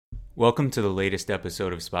Welcome to the latest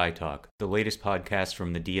episode of Spy Talk, the latest podcast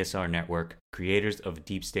from the DSR Network, creators of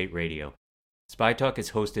Deep State Radio. Spy Talk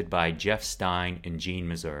is hosted by Jeff Stein and Gene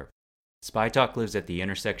Meserve. Spy Talk lives at the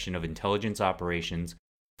intersection of intelligence operations,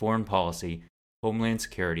 foreign policy, homeland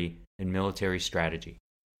security, and military strategy.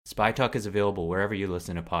 Spy Talk is available wherever you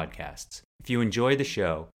listen to podcasts. If you enjoy the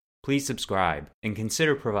show, please subscribe and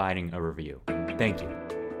consider providing a review. Thank you.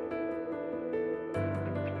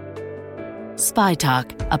 Spy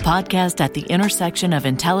Talk, a podcast at the intersection of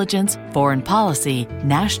intelligence, foreign policy,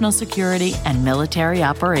 national security, and military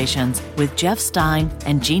operations with Jeff Stein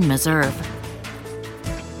and Gene Meserve.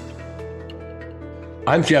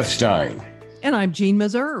 I'm Jeff Stein. And I'm Gene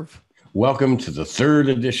Meserve. Welcome to the third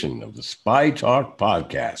edition of the Spy Talk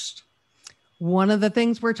podcast. One of the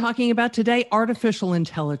things we're talking about today, artificial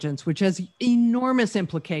intelligence, which has enormous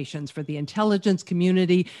implications for the intelligence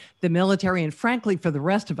community, the military, and frankly, for the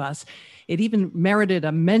rest of us. It even merited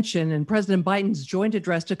a mention in President Biden's joint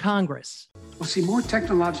address to Congress. We'll see more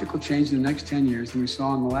technological change in the next 10 years than we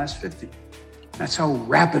saw in the last 50. That's how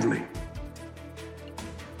rapidly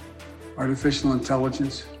artificial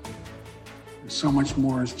intelligence and so much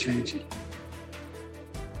more is changing.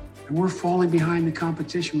 And we're falling behind the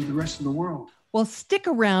competition with the rest of the world. Well, stick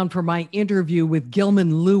around for my interview with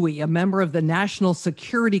Gilman Louie, a member of the National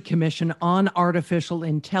Security Commission on Artificial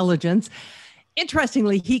Intelligence.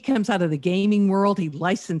 Interestingly, he comes out of the gaming world. He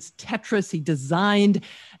licensed Tetris. He designed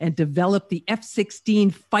and developed the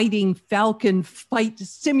F-16 Fighting Falcon fight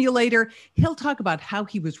simulator. He'll talk about how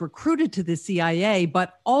he was recruited to the CIA,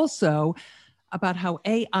 but also about how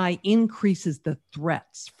AI increases the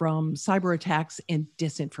threats from cyber attacks and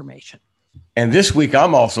disinformation. And this week,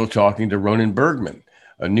 I'm also talking to Ronen Bergman,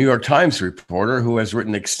 a New York Times reporter who has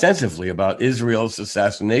written extensively about Israel's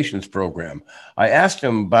assassinations program. I asked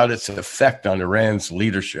him about its effect on Iran's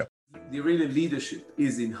leadership. The Iranian leadership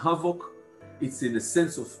is in havoc. It's in a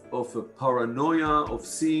sense of a paranoia of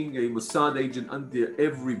seeing a Mossad agent under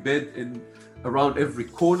every bed and around every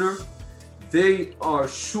corner. They are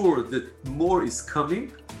sure that more is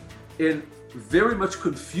coming and very much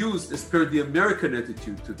confused as per the American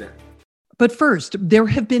attitude to them. But first, there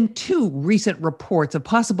have been two recent reports of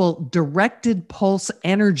possible directed pulse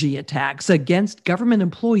energy attacks against government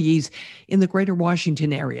employees in the greater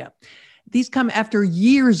Washington area. These come after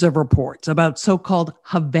years of reports about so-called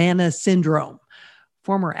Havana syndrome.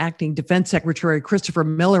 Former acting Defense Secretary Christopher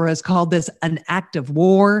Miller has called this an act of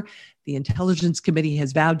war. The Intelligence Committee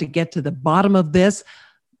has vowed to get to the bottom of this,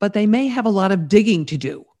 but they may have a lot of digging to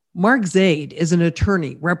do. Mark Zaid is an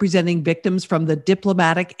attorney representing victims from the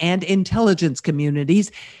diplomatic and intelligence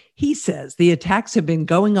communities. He says the attacks have been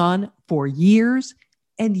going on for years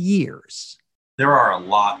and years. There are a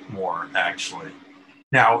lot more, actually.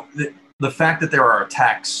 Now, the fact that there are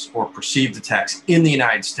attacks or perceived attacks in the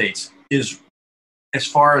United States is, as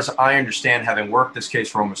far as I understand, having worked this case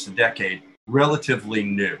for almost a decade, relatively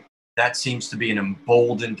new. That seems to be an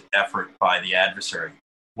emboldened effort by the adversary.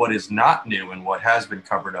 What is not new and what has been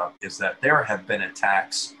covered up is that there have been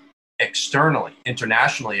attacks externally,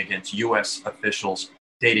 internationally, against U.S. officials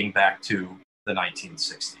dating back to the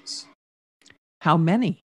 1960s. How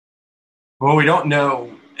many? Well, we don't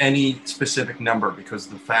know any specific number because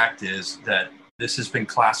the fact is that this has been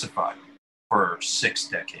classified for 6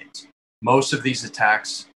 decades. Most of these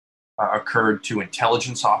attacks occurred to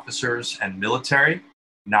intelligence officers and military,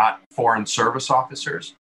 not foreign service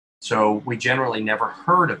officers. So we generally never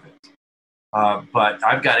heard of it. But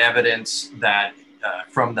I've got evidence that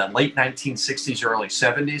from the late 1960s, early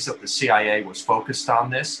 70s, that the CIA was focused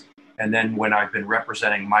on this. And then when I've been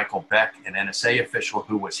representing Michael Beck, an NSA official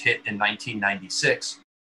who was hit in 1996,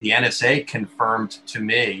 the NSA confirmed to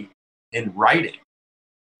me in writing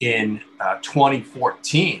in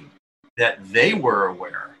 2014 that they were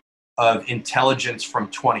aware of intelligence from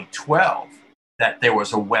 2012 that there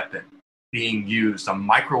was a weapon being used, a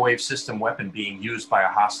microwave system weapon being used by a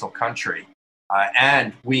hostile country.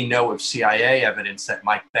 And we know of CIA evidence that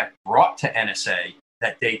Mike Beck brought to NSA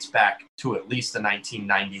that dates back to at least the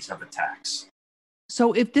 1990s of attacks.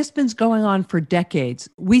 So if this has been going on for decades,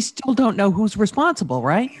 we still don't know who's responsible,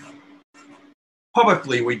 right?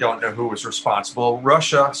 Publicly, we don't know who was responsible.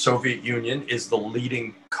 Russia, Soviet Union, is the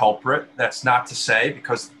leading culprit. That's not to say,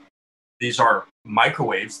 because these are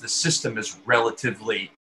microwaves, the system is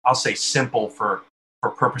relatively, I'll say, simple for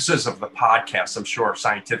purposes of the podcast. I'm sure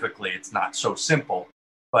scientifically it's not so simple,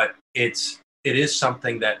 but it is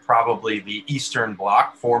something that probably the Eastern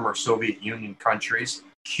Bloc, former Soviet Union countries,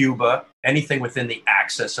 Cuba, anything within the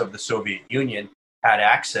axis of the Soviet Union had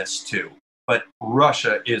access to. But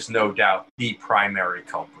Russia is no doubt the primary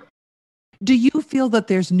culprit. Do you feel that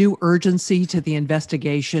there's new urgency to the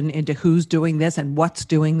investigation into who's doing this and what's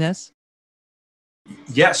doing this?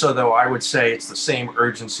 Yes, although I would say it's the same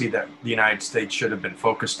urgency that the United States should have been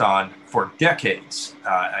focused on for decades.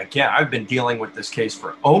 Again, I've been dealing with this case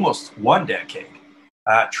for almost 1 decade,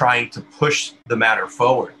 trying to push the matter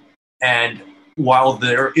forward. And while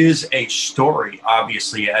there is a story,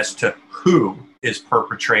 obviously, as to who is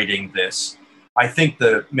perpetrating this, I think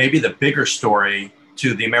maybe the bigger story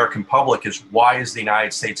to the American public is, why is the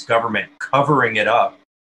United States government covering it up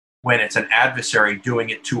when it's an adversary doing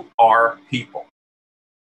it to our people?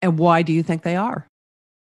 And why do you think they are?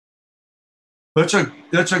 That's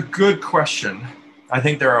a good question. I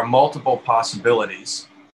think there are multiple possibilities.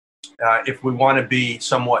 If we want to be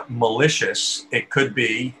somewhat malicious, it could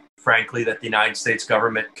be, frankly, that the United States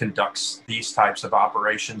government conducts these types of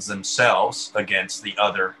operations themselves against the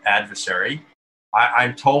other adversary.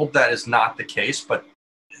 I'm told that is not the case, but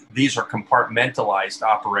these are compartmentalized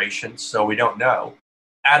operations, so we don't know.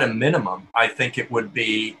 At a minimum, I think it would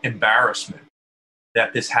be embarrassment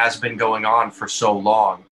that this has been going on for so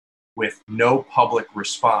long with no public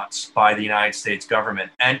response by the United States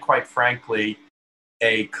government, and quite frankly,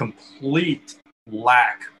 a complete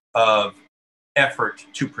lack of effort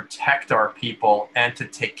to protect our people and to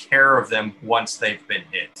take care of them once they've been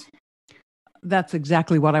hit. That's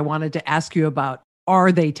exactly what I wanted to ask you about.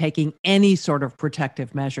 Are they taking any sort of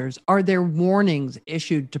protective measures? Are there warnings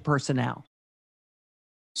issued to personnel?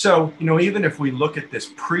 So, even if we look at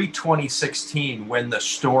this pre-2016, when the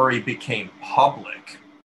story became public,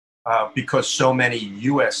 because so many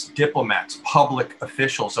U.S. diplomats, public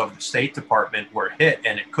officials of the State Department were hit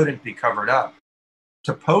and it couldn't be covered up,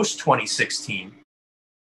 to post-2016,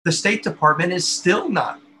 the State Department is still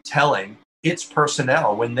not telling its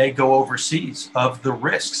personnel when they go overseas of the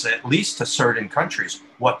risks, at least to certain countries,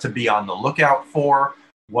 what to be on the lookout for,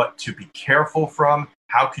 what to be careful from,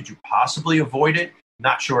 how could you possibly avoid it.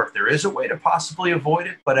 Not sure if there is a way to possibly avoid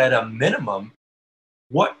it, but at a minimum,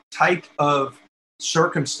 what type of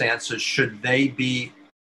circumstances should they be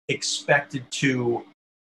expected to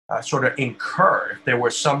sort of incur? If there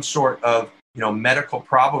was some sort of medical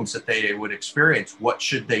problems that they would experience, what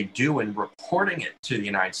should they do in reporting it to the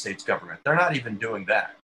United States government? They're not even doing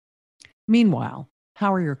that. Meanwhile,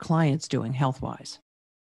 how are your clients doing health-wise?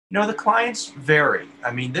 The clients vary.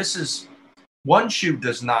 I mean, one shoe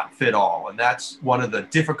does not fit all. And that's one of the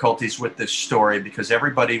difficulties with this story, because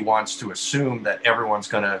everybody wants to assume that everyone's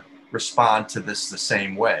going to respond to this the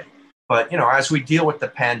same way. But, as we deal with the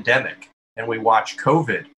pandemic and we watch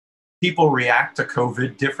COVID, people react to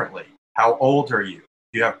COVID differently. How old are you?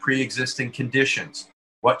 Do you have pre-existing conditions?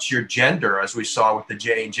 What's your gender? As we saw with the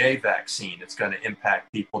J&J vaccine, it's going to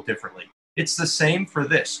impact people differently. It's the same for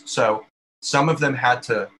this. So some of them had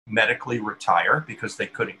to medically retire because they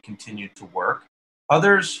couldn't continue to work.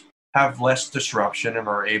 Others have less disruption and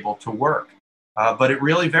are able to work. But it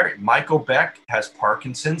really varied. Michael Beck has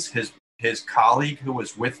Parkinson's. His colleague who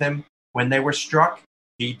was with him when they were struck,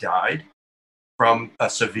 he died from a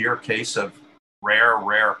severe case of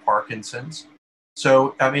rare Parkinson's.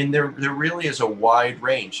 So, I mean, there really is a wide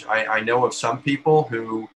range. I know of some people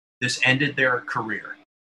who this ended their career.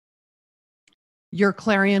 Your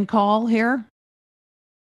clarion call here?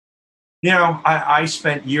 I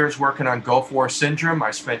spent years working on Gulf War syndrome. I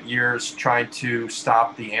spent years trying to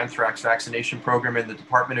stop the anthrax vaccination program in the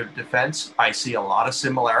Department of Defense. I see a lot of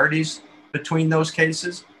similarities between those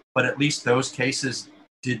cases, but at least those cases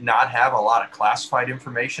did not have a lot of classified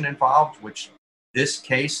information involved, which this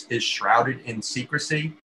case is shrouded in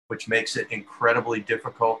secrecy, which makes it incredibly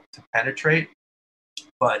difficult to penetrate.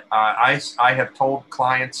 But I have told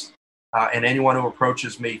clients and anyone who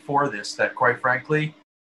approaches me for this that, quite frankly,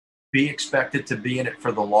 be expected to be in it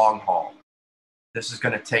for the long haul. This is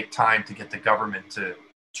going to take time to get the government to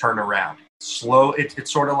turn around. Slow.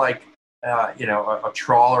 It's sort of like a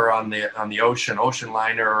trawler on the ocean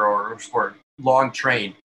liner or long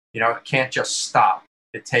train. It can't just stop.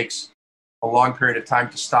 It takes a long period of time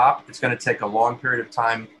to stop. It's going to take a long period of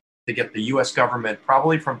time to get the U.S. government,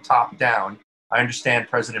 probably from top down. I understand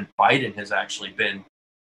President Biden has actually been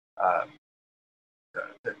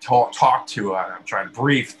talked to. I'm trying to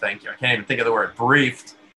brief. Thank you. I can't even think of the word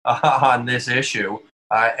briefed on this issue,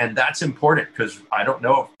 and that's important because I don't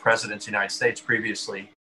know if presidents of the United States previously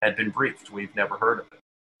had been briefed. We've never heard of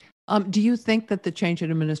it. Do you think that the change in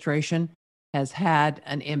administration has had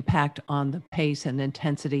an impact on the pace and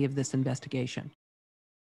intensity of this investigation?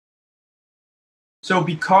 So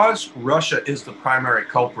because Russia is the primary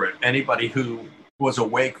culprit, anybody who was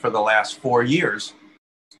awake for the last 4 years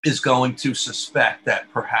is going to suspect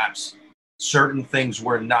that perhaps certain things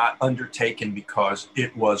were not undertaken because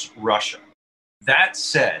it was Russia. That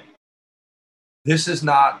said, this is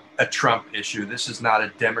not a Trump issue. This is not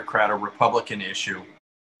a Democrat or Republican issue.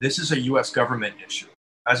 This is a U.S. government issue.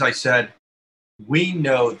 As I said, we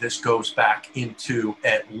know this goes back into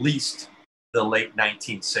at least the late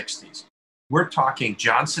 1960s. We're talking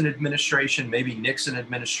Johnson administration, maybe Nixon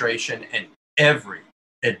administration, and every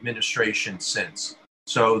administration since.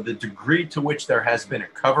 So the degree to which there has been a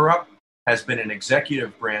cover-up has been an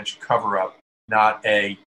executive branch cover-up, not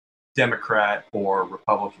a Democrat or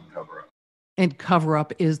Republican cover-up. And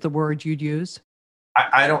cover-up is the word you'd use?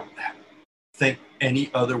 I don't think any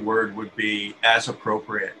other word would be as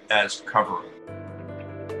appropriate as cover-up.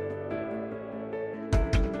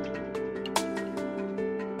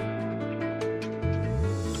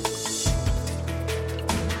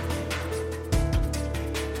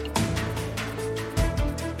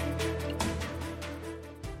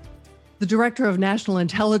 The Director of National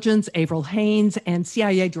Intelligence, Avril Haines, and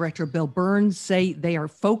CIA Director Bill Burns say they are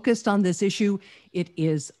focused on this issue. It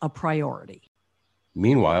is a priority.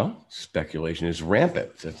 Meanwhile, speculation is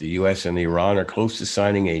rampant that the U.S. and Iran are close to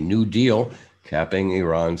signing a new deal capping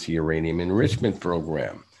Iran's uranium enrichment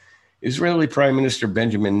program. Israeli Prime Minister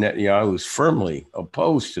Benjamin Netanyahu is firmly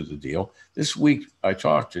opposed to the deal. This week, I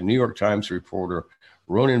talked to New York Times reporter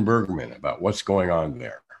Ronen Bergman about what's going on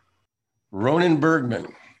there. Ronen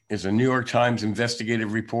Bergman is a New York Times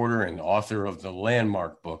investigative reporter and author of the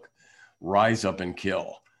landmark book, Rise Up and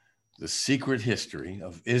Kill: The Secret History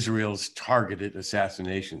of Israel's Targeted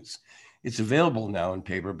Assassinations. It's available now in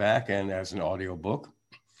paperback and as an audiobook.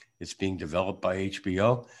 It's being developed by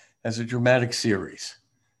HBO as a dramatic series.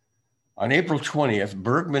 On April 20th,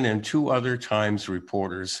 Bergman and two other Times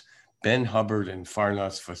reporters, Ben Hubbard and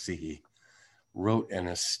Farnas Fasihi, wrote an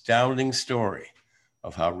astounding story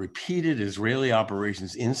of how repeated Israeli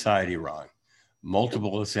operations inside Iran,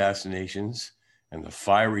 multiple assassinations, and the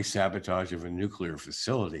fiery sabotage of a nuclear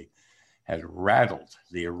facility had rattled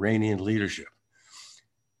the Iranian leadership.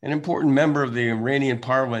 An important member of the Iranian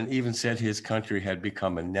parliament even said his country had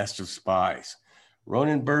become a nest of spies.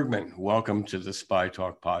 Ronen Bergman, welcome to the Spy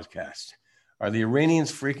Talk podcast. Are the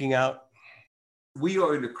Iranians freaking out? We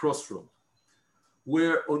are in a crossroad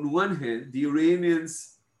where, on one hand, the Iranian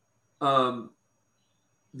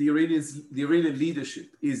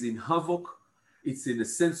leadership is in havoc. It's in a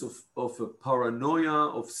sense of a paranoia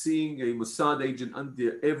of seeing a Mossad agent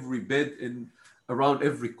under every bed and around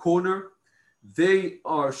every corner. They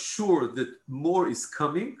are sure that more is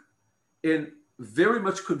coming and very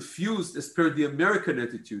much confused as per the American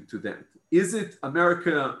attitude to that. Is it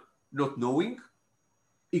America not knowing,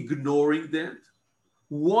 ignoring that?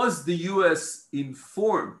 Was the US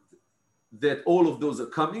informed that all of those are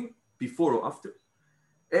coming before or after?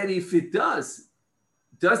 And if it does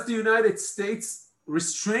the United States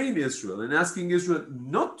restrain Israel and asking Israel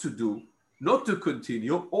not to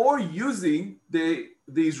continue, or using the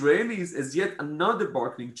Israelis as yet another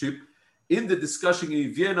bargaining chip in the discussion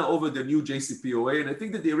in Vienna over the new JCPOA? And I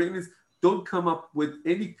think that the Iranians don't come up with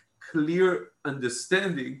any clear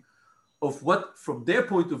understanding of what, from their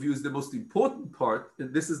point of view, is the most important part,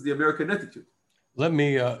 and this is the American attitude. Let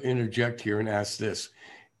me interject here and ask this.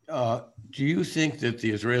 Do you think that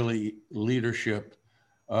the Israeli leadership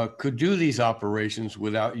could do these operations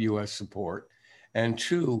without U.S. support? And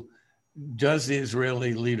two, does the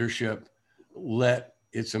Israeli leadership let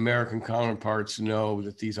its American counterparts know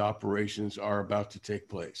that these operations are about to take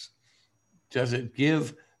place? Does it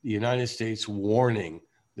give the United States warning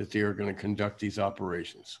that they are going to conduct these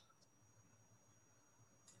operations?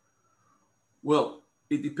 Well,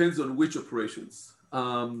 it depends on which operations.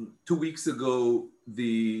 2 weeks ago,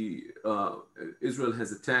 Israel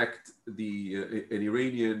has attacked an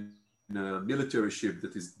Iranian military ship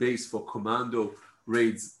that is based for commando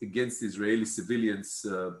raids against Israeli civilian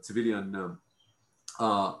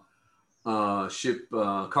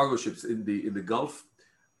cargo ships in the Gulf.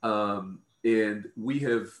 And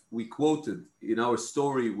we quoted in our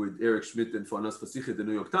story with Eric Schmidt and Farnas Fasihi at the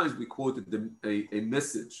New York Times, we quoted a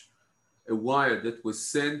message, a wire that was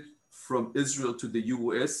sent from Israel to the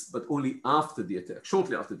US, but only after the attack,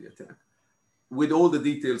 shortly after the attack, with all the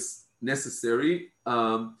details necessary.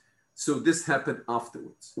 So this happened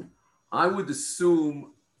afterwards. I would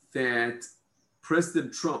assume that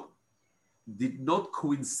President Trump did not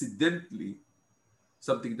coincidentally,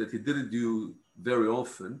 something that he didn't do very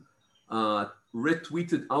often,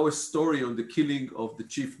 retweeted our story on the killing of the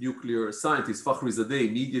chief nuclear scientist, Fakhrizadeh,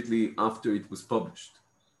 immediately after it was published.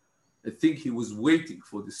 I think he was waiting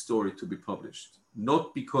for the story to be published,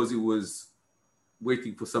 not because he was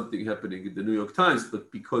waiting for something happening in the New York Times,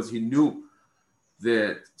 but because he knew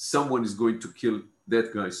that someone is going to kill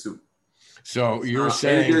that guy soon. So you're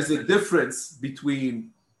saying there's a difference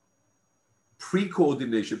between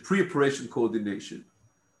pre-operation coordination,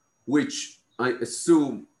 which I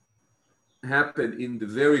assume happened in the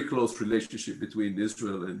very close relationship between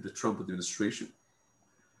Israel and the Trump administration,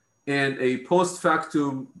 and a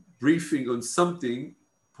post-factum briefing on something,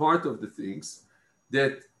 part of the things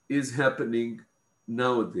that is happening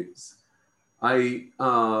nowadays.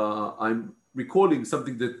 I'm recalling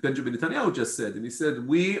something that Benjamin Netanyahu just said, and he said,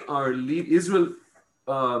 Israel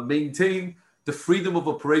maintain the freedom of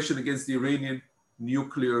operation against the Iranian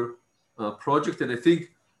nuclear project. And I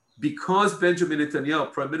think because Benjamin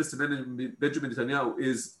Netanyahu, Prime Minister Benjamin Netanyahu,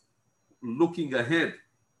 is looking ahead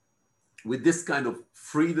with this kind of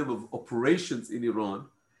freedom of operations in Iran,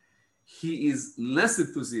 he is less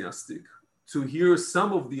enthusiastic to hear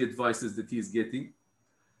some of the advices that he is getting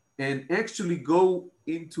and actually go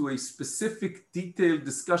into a specific detailed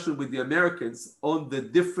discussion with the Americans on the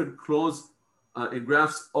different clause and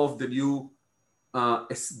graphs of the new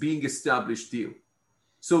being established deal.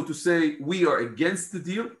 So to say we are against the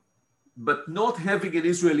deal, but not having an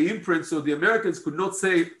Israeli imprint, so the Americans could not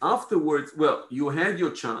say afterwards, well, you had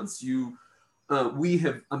your chance, we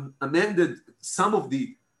have amended some of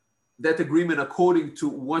that agreement according to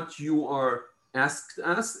what you are asked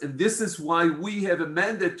us, and this is why we have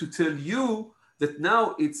amended to tell you that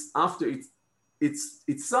now it's after it's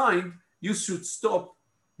signed, you should stop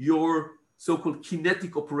your so-called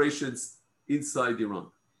kinetic operations inside Iran.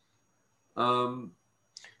 I'm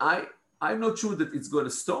not sure that it's going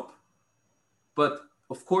to stop, but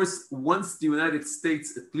of course, once the United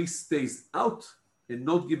States at least stays out and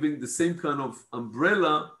not giving the same kind of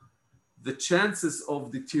umbrella, the chances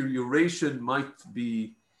of deterioration might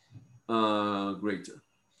be greater.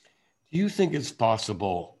 Do you think it's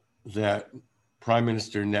possible that Prime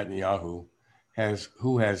Minister Netanyahu,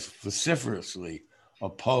 who has vociferously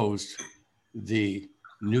opposed the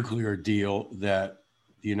nuclear deal that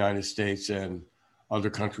the United States and other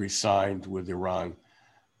countries signed with Iran,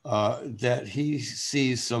 that he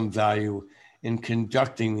sees some value in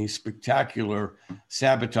conducting these spectacular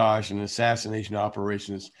sabotage and assassination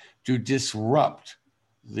operations to disrupt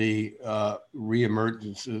the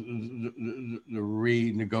reemergence, the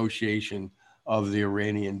renegotiation of the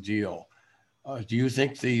Iranian deal? Do you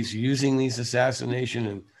think using these assassination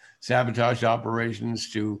and sabotage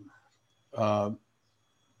operations to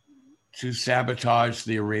sabotage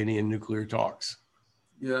the Iranian nuclear talks?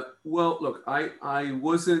 Yeah, well, look, I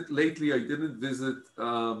wasn't lately, I didn't visit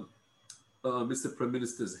Mr. Prime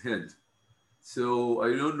Minister's head. So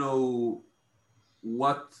I don't know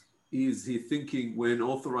what is he thinking when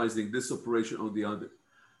authorizing this operation or the other.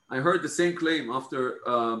 I heard the same claim after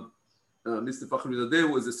Mr. Fakhrizadeh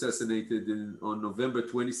was assassinated on November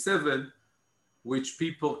 27, which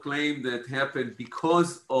people claim that happened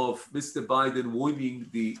because of Mr. Biden winning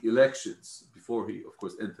the elections before he, of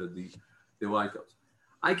course, entered the White House.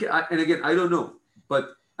 And again, I don't know,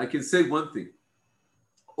 but I can say one thing.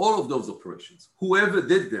 All of those operations, whoever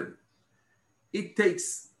did them, it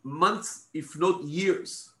takes months, if not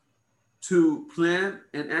years, to plan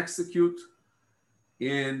and execute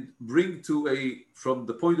and bring from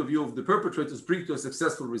the point of view of the perpetrators, bring to a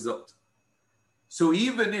successful result. So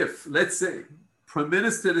even if, let's say, Prime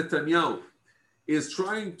Minister Netanyahu is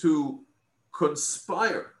trying to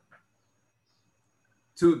conspire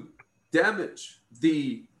to damage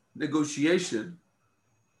the negotiation,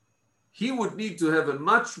 he would need to have a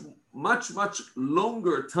much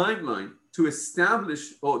longer timeline to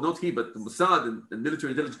establish, or not he, but the Mossad and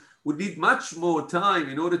military intelligence would need much more time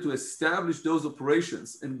in order to establish those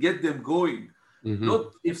operations and get them going. Mm-hmm.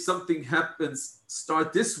 Not if something happens,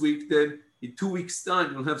 start this week, then in 2 weeks'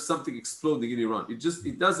 time, you'll have something exploding in Iran. It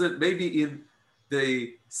doesn't, maybe in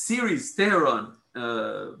the series Tehran,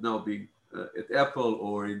 now being at Apple,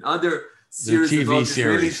 or in other series. The TV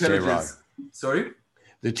series Tehran. Sorry?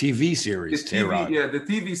 The TV series Tehran. Yeah, the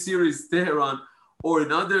TV series Tehran, or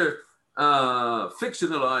in other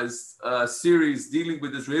fictionalized series dealing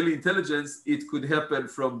with Israeli intelligence, it could happen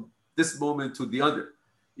from this moment to the other.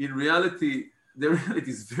 In reality, the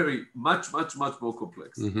reality is very much more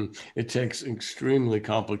complex. Mm-hmm. It takes extremely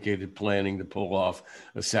complicated planning to pull off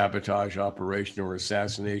a sabotage operation or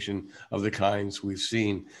assassination of the kinds we've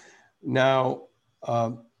seen. Now,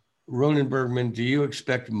 Ronen Bergman, do you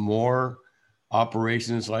expect more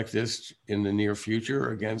operations like this in the near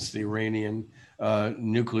future against the Iranian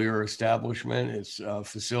nuclear establishment, its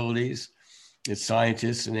facilities, its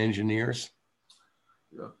scientists and engineers?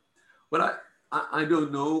 Yeah, but I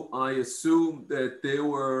don't know. I assume that there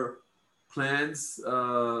were plans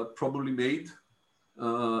probably made.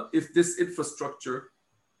 If this infrastructure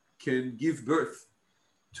can give birth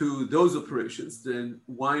to those operations, then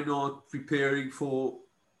why not preparing for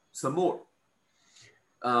some more?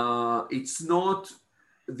 It's not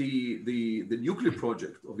the nuclear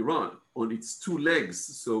project of Iran on its two legs.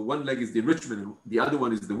 So one leg is the enrichment, and the other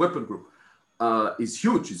one is the weapon group. Is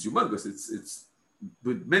huge, it's humongous. It's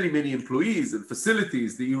with many employees and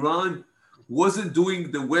facilities. The Iran wasn't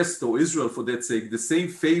doing the West or Israel, for that sake, the same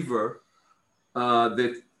favor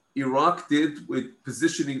that Iraq did with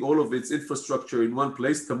positioning all of its infrastructure in one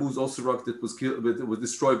place. Tammuz al-Sirak that was killed, was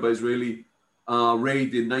destroyed by Israeli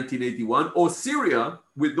raid in 1981, or Syria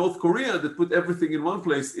with North Korea that put everything in one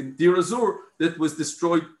place in Deir ez-Zor that was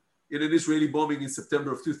destroyed in an Israeli bombing in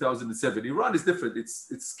September of 2007. Iran is different. It's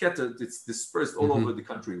scattered. It's dispersed all over the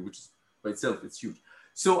country, which is by itself it's huge.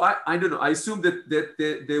 So I don't know. I assume that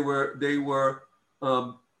they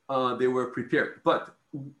were prepared, but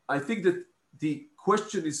I think that the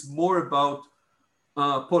question is more about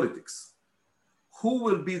politics. Who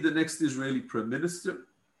will be the next Israeli prime minister?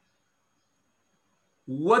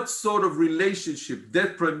 What sort of relationship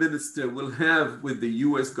that prime minister will have with the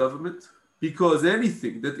US government? Because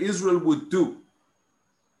anything that Israel would do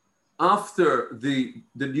after the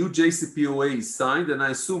new JCPOA is signed, and I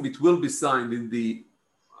assume it will be signed in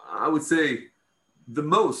I would say,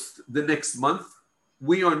 the next month,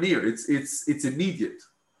 we are near. It's immediate.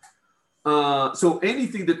 So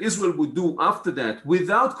anything that Israel would do after that,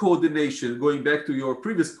 without coordination, going back to your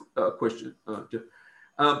previous question, Jeff,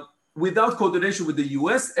 without coordination with the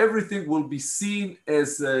US, everything will be seen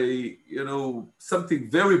as something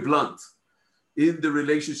very blunt in the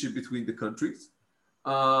relationship between the countries.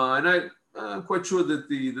 And I'm quite sure that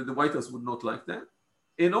the White House would not like that.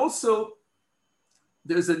 And also,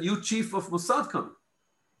 there's a new chief of Mossad coming.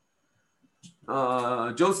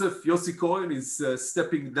 Joseph Yossi Cohen is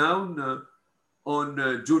stepping down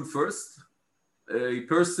on June 1st. A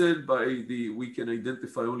person we can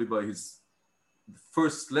identify only by his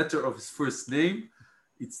first letter of his first name.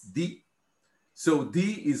 It's D. So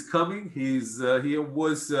D is coming. He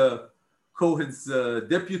was Cohen's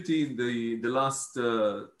deputy in the last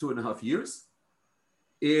 2.5 years.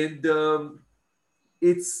 And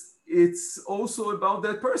it's also about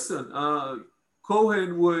that person.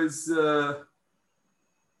 Cohen was,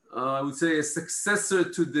 I would say, a successor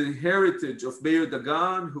to the heritage of Meir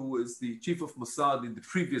Dagan, who was the chief of Mossad in the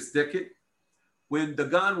previous decade. When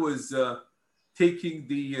Dagan was taking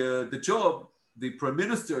the job, the prime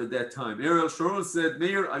minister at that time, Ariel Sharon, said,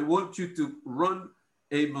 Meir, I want you to run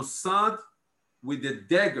a Mossad with a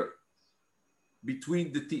dagger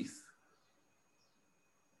between the teeth.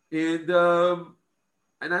 And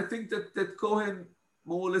I think that Cohen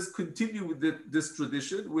more or less continue with this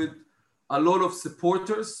tradition with a lot of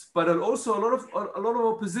supporters, but also a lot of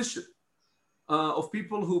opposition of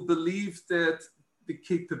people who believe that the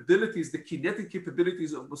capabilities, the kinetic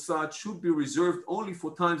capabilities of Mossad should be reserved only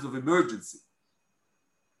for times of emergency.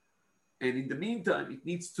 And in the meantime, it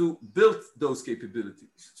needs to build those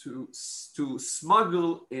capabilities to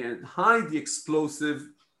smuggle and hide the explosive,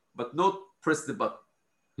 but not press the button.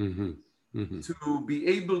 Mm-hmm. Mm-hmm. To be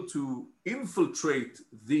able to infiltrate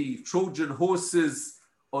the Trojan horses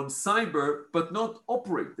on cyber, but not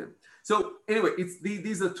operate them. So anyway,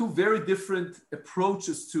 these are two very different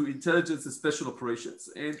approaches to intelligence and special operations.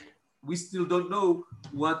 And we still don't know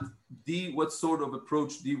what sort of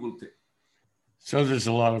approach D will take. So there's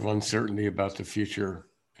a lot of uncertainty about the future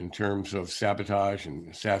in terms of sabotage and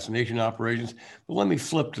assassination operations. But let me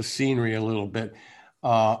flip the scenery a little bit.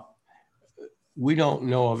 We don't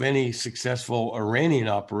know of any successful Iranian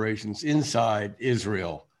operations inside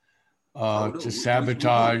Israel to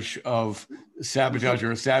sabotage or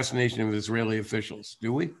assassination of Israeli officials,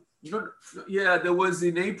 do we? Yeah, there was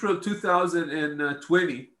in April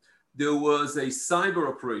 2020, there was a cyber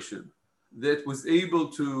operation that was able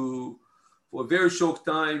to, for a very short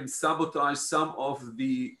time, sabotage some of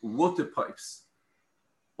the water pipes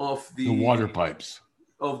of the water pipes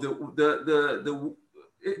of the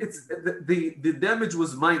damage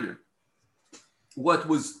was minor. What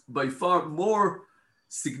was by far more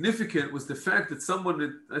significant was the fact that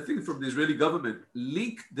someone, I think from the Israeli government,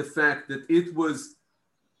 leaked the fact that it was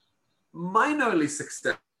minorly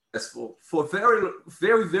successful. For very,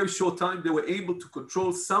 very, very short time, they were able to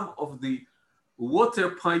control some of the water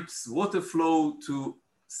pipes, water flow to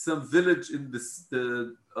some village in the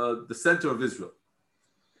center of Israel.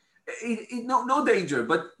 No danger,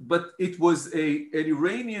 but it was an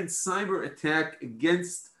Iranian cyber attack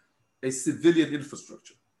against a civilian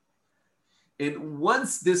infrastructure. And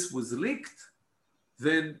once this was leaked,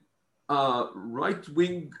 then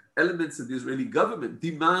right-wing elements of the Israeli government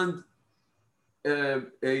demand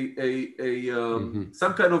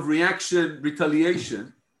some kind of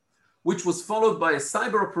retaliation, which was followed by a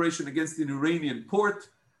cyber operation against an Iranian port.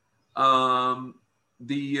 The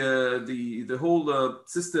whole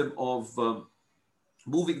system of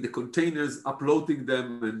moving the containers, uploading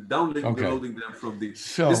them, and downloading them from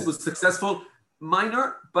this was successful.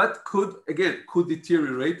 Minor, but could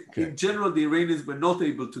deteriorate. Okay. In general, the Iranians were not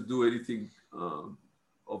able to do anything of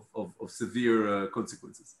severe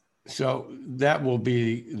consequences. So that will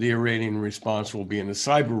be the Iranian response will be in the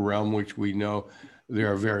cyber realm, which we know they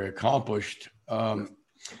are very accomplished.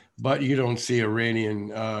 But you don't see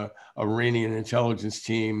Iranian intelligence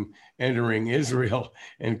team entering Israel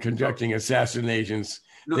and conducting assassinations.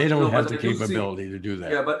 They don't have the capability to do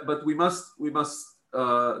that. Yeah, but we must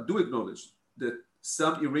do acknowledge that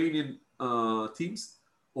some Iranian teams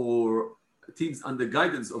or teams under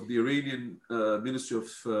guidance of the Iranian Ministry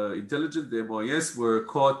of Intelligence, the MIS, were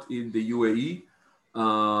caught in the UAE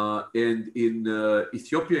and in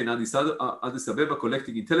Ethiopia and Addis Ababa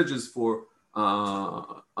collecting intelligence for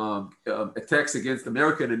attacks against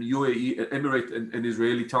American and UAE, Emirate and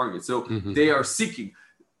Israeli targets. So they are seeking.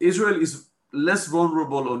 Israel is less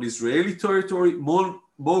vulnerable on Israeli territory, more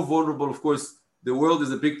vulnerable, of course. The world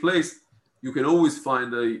is a big place. You can always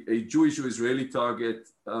find a Jewish or Israeli target.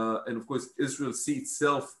 And of course, Israel sees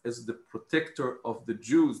itself as the protector of the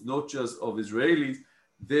Jews, not just of Israelis.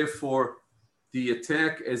 Therefore, the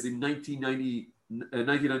attack as in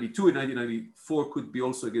 1992 and 1994 could be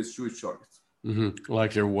also against Jewish targets.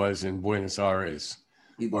 Like there was in Buenos Aires.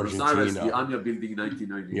 In Buenos Aires, the Anya building in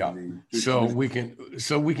 1990. Yeah. So we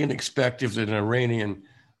can expect if an Iranian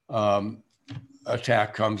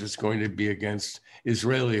attack comes, it's going to be against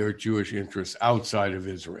Israeli or Jewish interests outside of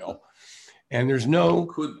Israel. And there's no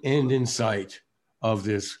end in sight of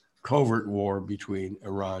this covert war between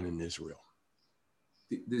Iran and Israel.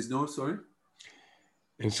 There's no, sorry?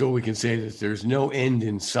 And so we can say that there's no end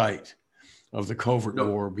in sight of the covert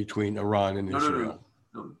war between Iran and Israel.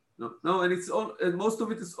 No, and most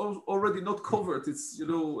of it is already not covert. It's,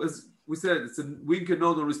 as we said, it's a wink and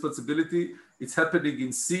nod on responsibility. It's happening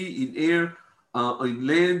in sea, in air, in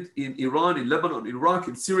land, in Iran, in Lebanon, in Iraq,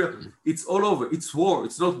 in Syria. It's all over. It's war.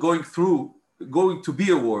 It's not going to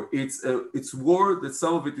be a war. It's war that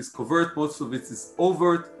some of it is covert, most of it is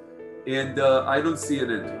overt, and I don't see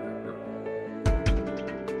an end to that.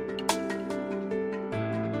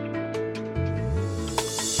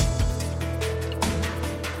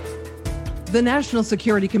 The National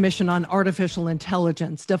Security Commission on Artificial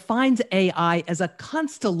Intelligence defines AI as a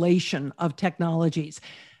constellation of technologies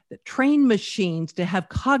that train machines to have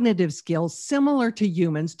cognitive skills similar to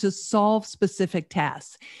humans to solve specific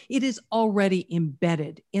tasks. It is already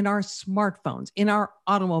embedded in our smartphones, in our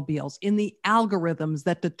automobiles, in the algorithms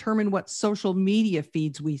that determine what social media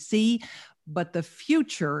feeds we see, but the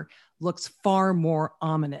future looks far more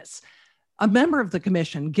ominous. A member of the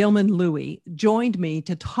commission, Gilman Louie, joined me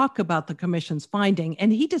to talk about the commission's finding,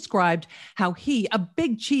 and he described how he, a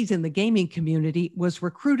big cheese in the gaming community, was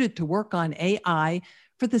recruited to work on AI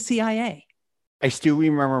for the CIA. I still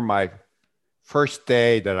remember my first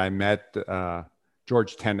day that I met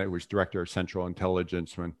George Tenet, who was director of Central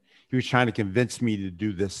Intelligence, when he was trying to convince me to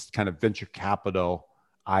do this kind of venture capital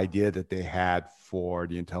idea that they had for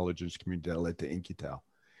the intelligence community that led to Incutel.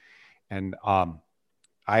 And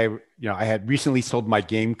I had recently sold my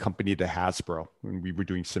game company to Hasbro when we were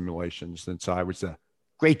doing simulations. And so I was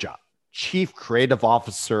great job, chief creative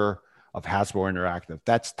officer of Hasbro Interactive.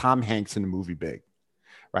 That's Tom Hanks in the movie Big,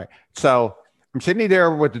 right? So I'm sitting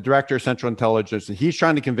there with the director of Central Intelligence, and he's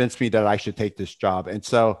trying to convince me that I should take this job. And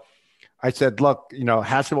so I said, look,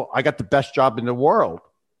 Hasbro, I got the best job in the world,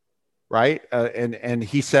 right? And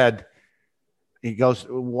he said, he goes,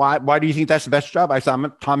 why do you think that's the best job? I said,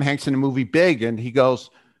 I'm Tom Hanks in the movie Big. And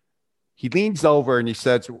he leans over and he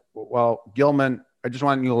says, well, Gilman, I just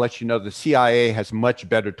wanted to let you know the CIA has much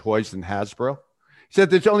better toys than Hasbro. He said,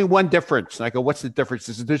 there's only one difference. And I go, what's the difference?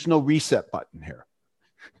 He said, there's no reset button here.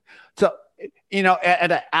 So,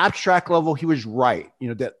 at an abstract level, he was right.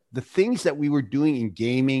 That the things that we were doing in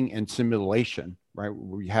gaming and simulation, right,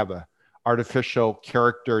 where we have a artificial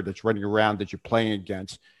character that's running around that you're playing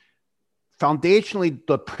against, foundationally,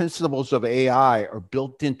 the principles of AI are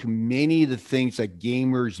built into many of the things that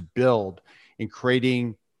gamers build in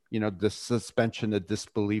creating, the suspension of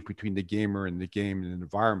disbelief between the gamer and the game and the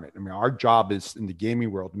environment. I mean, our job is in the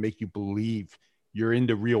gaming world to make you believe you're in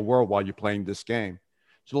the real world while you're playing this game.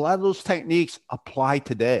 So a lot of those techniques apply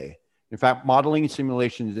today. In fact, modeling and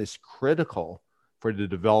simulation is critical for the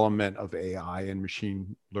development of AI and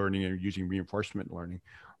machine learning and using reinforcement learning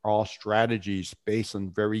are all strategies based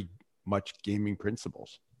on very much gaming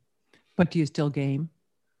principles. But do you still game?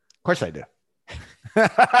 Of course I do.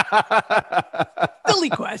 Silly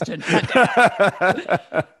question.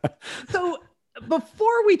 So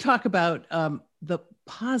before we talk about the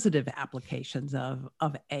positive applications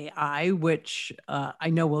of AI, which I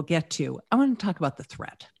know we'll get to, I want to talk about the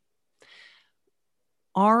threat.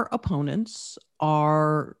 Our opponents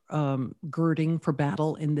are girding for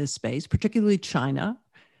battle in this space, particularly China.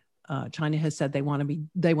 China has said they want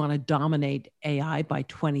to dominate AI by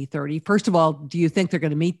 2030. First of all, do you think they're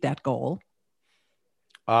going to meet that goal?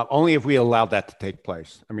 Only if we allow that to take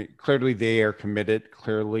place. I mean, clearly they are committed.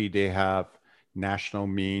 Clearly they have national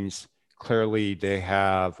means. Clearly they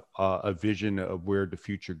have a vision of where the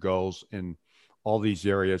future goes in all these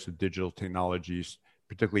areas of digital technologies,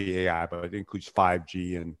 particularly AI, but it includes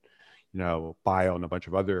 5G and, bio and a bunch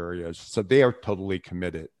of other areas. So they are totally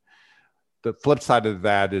committed. The flip side of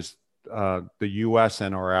that is the U.S.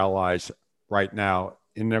 and our allies right now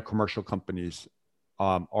in their commercial companies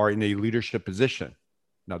are in a leadership position.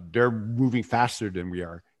 Now they're moving faster than we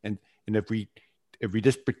are, and if we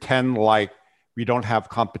just pretend like we don't have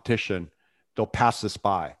competition, they'll pass us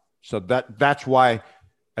by. So that's why,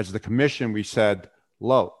 as the commission, we said,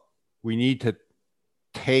 look, we need to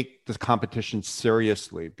take this competition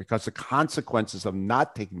seriously, because the consequences of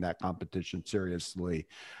not taking that competition seriously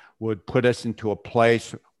would put us into a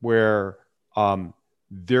place where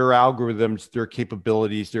their algorithms, their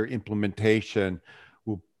capabilities, their implementation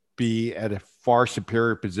will be at a far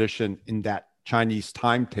superior position in that Chinese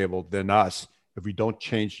timetable than us if we don't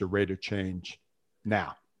change the rate of change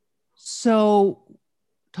now. So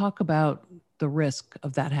talk about the risk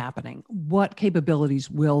of that happening. What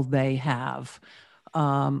capabilities will they have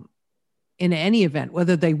in any event,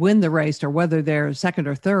 whether they win the race or whether they're second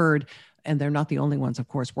or third? And they're not the only ones, of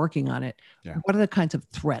course, working on it. Yeah. What are the kinds of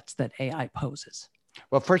threats that AI poses?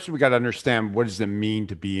 Well, first, we got to understand, what does it mean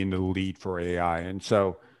to be in the lead for AI? And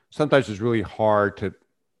so sometimes it's really hard to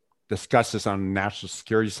discuss this on a national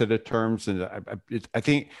security set of terms. And I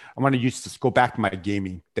think I want to go back to my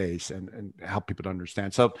gaming days and help people to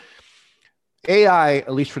understand. So AI,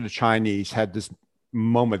 at least for the Chinese, had this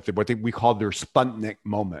moment, that what we call their Sputnik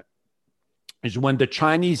moment, is when the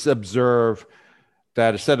Chinese observe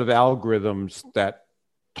that a set of algorithms that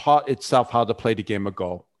taught itself how to play the game of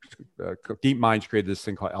Go, DeepMind's created this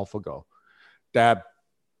thing called AlphaGo, that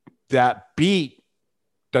beat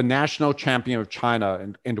the national champion of China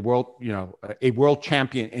and the world, a world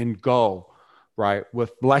champion in Go, right,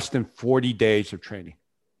 with less than 40 days of training,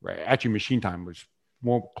 right? Actually, machine time was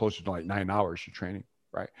more closer to like 9 hours of training,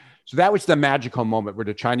 right? So that was the magical moment where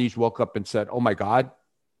the Chinese woke up and said, oh my God,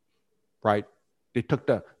 right? They took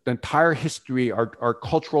the entire history, our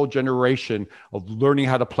cultural generation of learning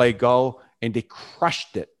how to play Go, and they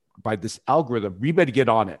crushed it by this algorithm. We better get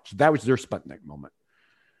on it. So that was their Sputnik moment.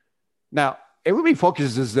 Now, everybody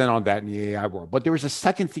focuses then on that in the AI world. But there was a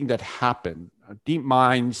second thing that happened.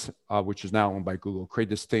 DeepMinds, which is now owned by Google,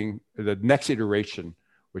 created this thing, the next iteration,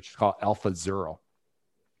 which is called AlphaZero.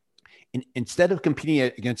 And instead of competing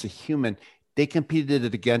it against a human, they competed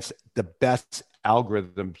it against the best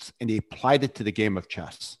algorithms, and they applied it to the game of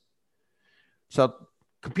chess. So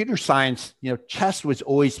computer science, chess was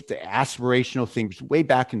always the aspirational thing way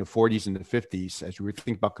back in the 40s and the 50s, as we were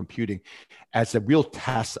thinking about computing as a real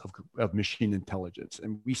test of machine intelligence.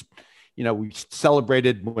 And we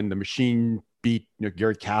celebrated when the machine beat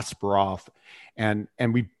Garry Kasparov, and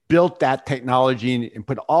we built that technology and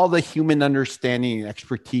put all the human understanding and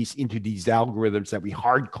expertise into these algorithms that we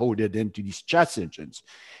hard-coded into these chess engines.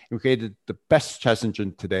 And we created the best chess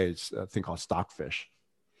engine today is a thing called Stockfish.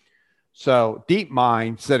 So DeepMind,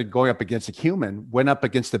 instead of going up against a human, went up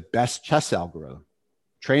against the best chess algorithm,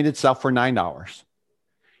 trained itself for 9 hours,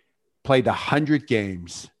 played 100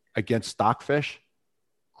 games against Stockfish,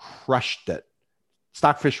 crushed it.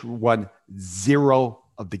 Stockfish won 0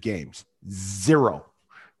 of the games, 0,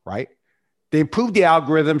 right? They improved the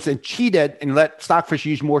algorithms and cheated and let Stockfish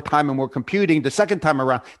use more time and more computing. The second time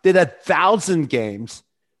around, did 1,000 games,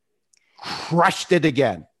 crushed it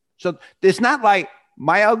again. So it's not like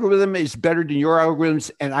my algorithm is better than your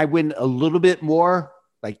algorithms and I win a little bit more,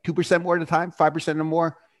 like 2% more at a time, 5% or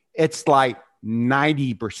more. It's like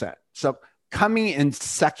 90%. So coming in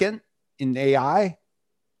second in AI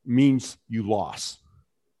means you lost.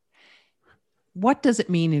 What does it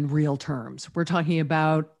mean in real terms? We're talking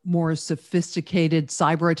about more sophisticated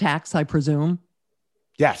cyber attacks, I presume?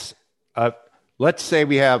 Yes. Let's say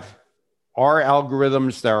we have our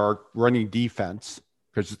algorithms that are running defense,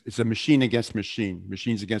 because it's a machine against machine,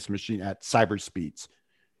 machines against machine at cyber speeds.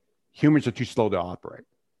 Humans are too slow to operate.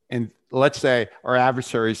 And let's say our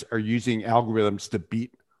adversaries are using algorithms to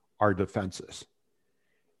beat our defenses.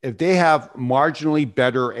 If they have marginally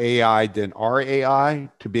better AI than our AI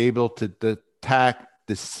to be able to attack,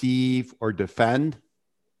 deceive, or defend,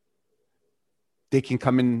 they can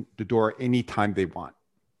come in the door anytime they want,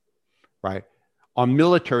 right? On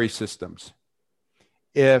military systems,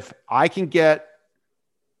 if I can get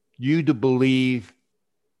you to believe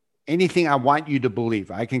anything I want you to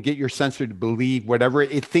believe, I can get your sensor to believe whatever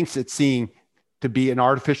it thinks it's seeing to be an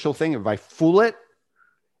artificial thing. If I fool it,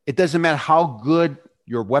 it doesn't matter how good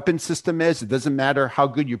your weapon system is. It doesn't matter how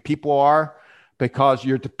good your people are, because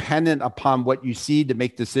you're dependent upon what you see to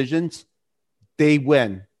make decisions. They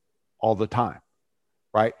win all the time,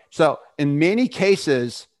 right? So in many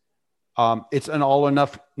cases, it's an all or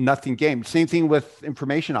nothing game. Same thing with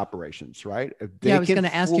information operations, right? I was going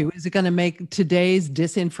to ask you, is it going to make today's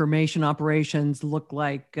disinformation operations look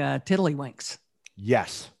like tiddlywinks?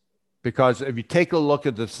 Yes, because if you take a look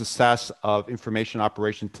at the success of information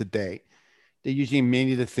operation today, they're using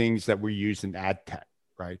many of the things that we use in ad tech,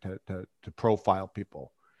 right, to profile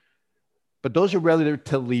people. But those are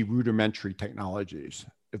relatively rudimentary technologies.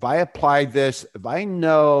 If I apply this, if I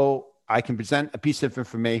know I can present a piece of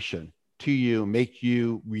information to you, make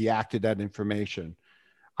you react to that information,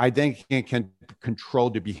 I then can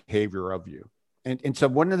control the behavior of you. And so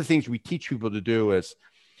one of the things we teach people to do is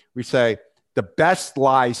we say the best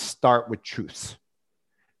lies start with truths.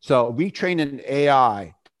 So we train an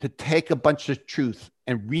AI to take a bunch of truth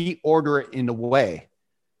and reorder it in a way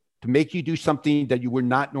to make you do something that you would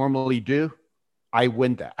not normally do. I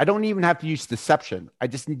win that. I don't even have to use deception. I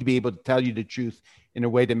just need to be able to tell you the truth in a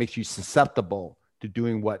way that makes you susceptible to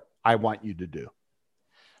doing what I want you to do.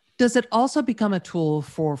 Does it also become a tool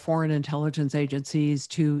for foreign intelligence agencies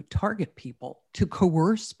to target people, to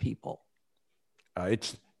coerce people?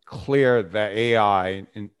 It's clear that AI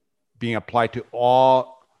in being applied to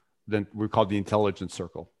all we call the intelligence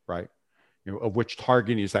circle, right? Of which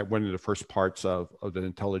targeting is like one of the first parts of the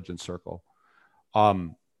intelligence circle.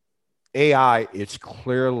 AI is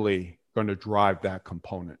clearly going to drive that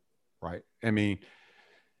component, right? I mean,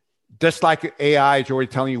 just like AI is already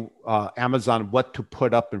telling you, Amazon, what to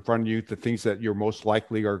put up in front of you, the things that you're most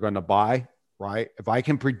likely are going to buy, right? If I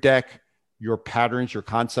can predict your patterns, your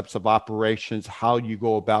concepts of operations, how you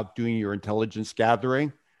go about doing your intelligence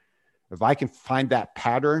gathering, if I can find that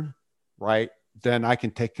pattern, right, then I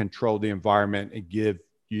can take control of the environment and give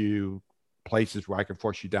you places where I can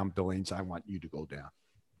force you down the lanes I want you to go down.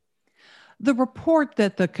 The report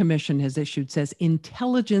that the commission has issued says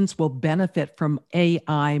intelligence will benefit from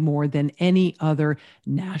AI more than any other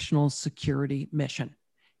national security mission.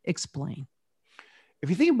 Explain. If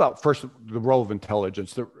you think about first the role of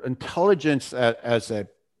intelligence, the intelligence as a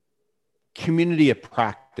community of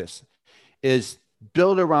practice is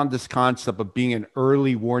built around this concept of being an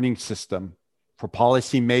early warning system for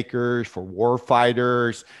policymakers, for war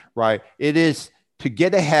fighters, right? It is to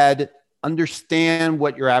get ahead, understand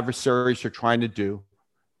what your adversaries are trying to do,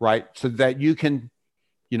 right? So that you can,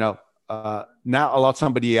 not allow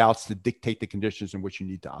somebody else to dictate the conditions in which you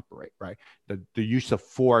need to operate, right? The use of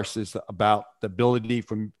force is about the ability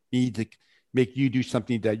for me to make you do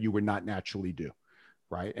something that you would not naturally do,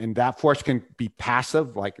 right? And that force can be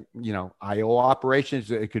passive, like, IO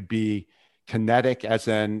operations. It could be kinetic, as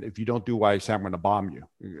in, if you don't do what I say, I'm going to bomb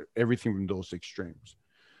you. Everything from those extremes.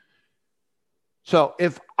 So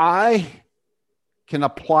if I can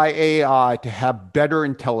apply AI to have better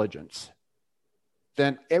intelligence,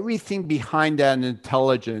 then everything behind that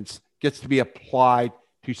intelligence gets to be applied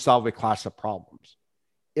to solve a class of problems.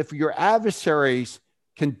 If your adversaries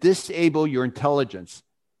can disable your intelligence,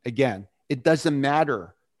 again, it doesn't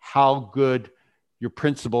matter how good your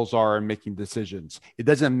principals are in making decisions. It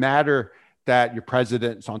doesn't matter that your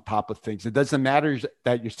president is on top of things. It doesn't matter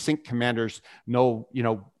that your sync commanders know,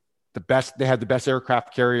 they have the best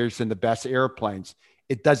aircraft carriers and the best airplanes.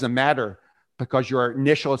 It doesn't matter, because your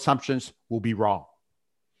initial assumptions will be wrong.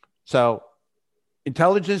 So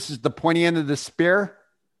intelligence is the pointy end of the spear,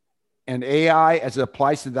 and AI, as it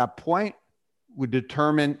applies to that point, would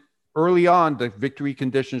determine early on the victory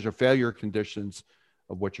conditions or failure conditions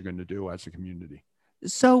of what you're going to do as a community.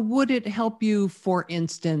 So would it help you, for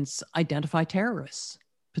instance, identify terrorists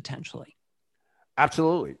potentially?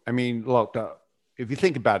 Absolutely. I mean, look, if you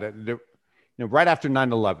think about it, right after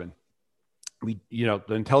 9/11, the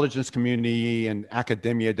intelligence community and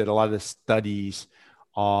academia did a lot of studies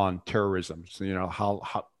on terrorism. So,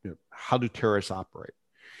 how do terrorists operate?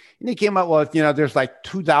 And they came up with, there's like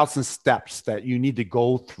 2,000 steps that you need to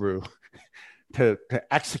go through to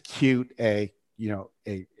execute a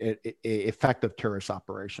effective terrorist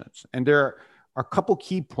operations. And there are a couple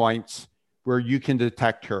key points where you can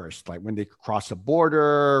detect terrorists, like when they cross a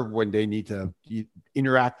border, when they need to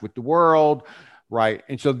interact with the world, right?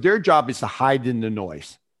 And so their job is to hide in the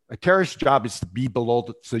noise. A terrorist's job is to be below,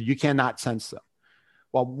 so you cannot sense them.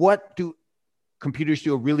 Well, what do computers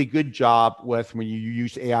do a really good job with when you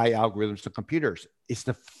use AI algorithms to computers? Is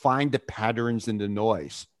to find the patterns in the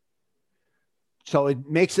noise. So it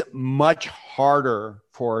makes it much harder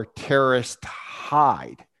for terrorists to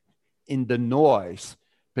hide in the noise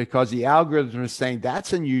because the algorithm is saying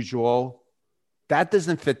that's unusual, that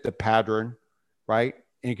doesn't fit the pattern, right?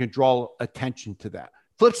 And you can draw attention to that.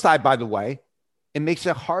 Flip side, by the way, it makes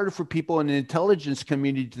it harder for people in the intelligence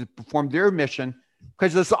community to perform their mission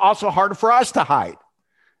because it's also harder for us to hide,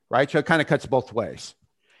 right? So it kind of cuts both ways.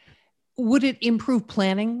 Would it improve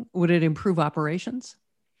planning? Would it improve operations?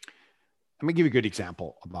 Let me give you a good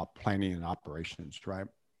example about planning and operations, right?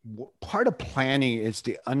 Part of planning is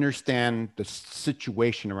to understand the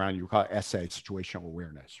situation around you. We call it SA, situational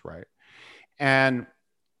awareness, right? And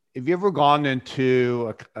if you've ever gone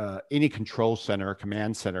into any control center,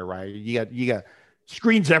 command center, right? You got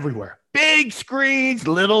screens everywhere, big screens,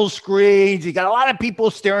 little screens. You got a lot of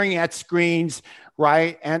people staring at screens,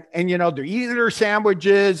 right? And you know, they're eating their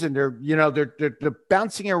sandwiches and they're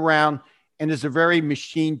bouncing around, and it's a very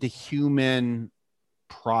machine to human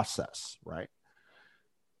process, right?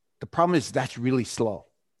 The problem is that's really slow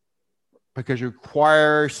because it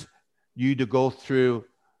requires you to go through,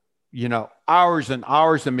 hours and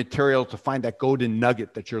hours of material to find that golden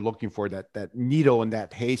nugget that you're looking for, that needle in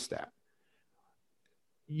that haystack.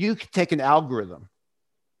 You could take an algorithm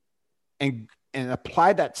and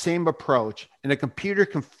apply that same approach, and a computer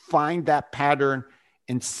can find that pattern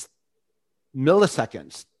in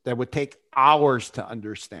milliseconds that would take hours to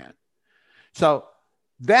understand. So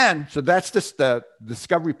that's just the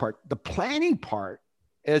discovery part. The planning part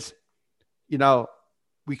is, we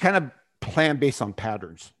kind of plan based on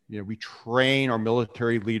patterns. We train our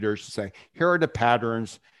military leaders to say, here are the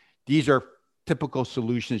patterns. These are typical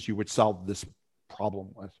solutions you would solve this problem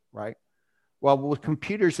with, right? Well, with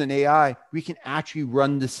computers and AI, we can actually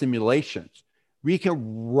run the simulations. We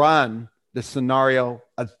can run the scenario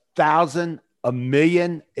 1,000,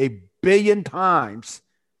 1,000,000, 1,000,000,000 times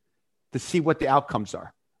to see what the outcomes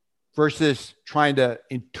are versus trying to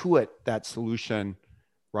intuit that solution,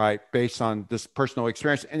 right, based on this personal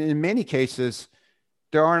experience. And in many cases,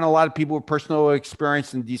 there aren't a lot of people with personal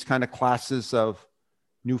experience in these kind of classes of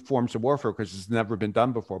new forms of warfare because it's never been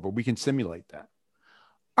done before, but we can simulate that.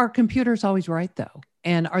 Are computers always right, though?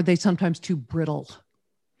 And are they sometimes too brittle?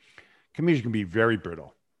 Computers can be very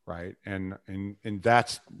brittle, right? And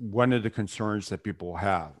that's one of the concerns that people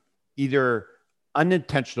have. Either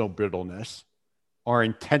unintentional brittleness or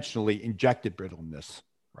intentionally injected brittleness,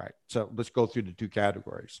 right? So let's go through the two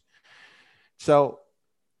categories. So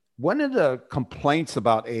one of the complaints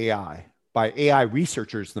about AI by AI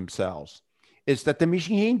researchers themselves is that the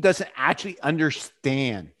machine doesn't actually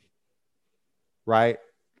understand, right,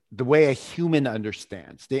 the way a human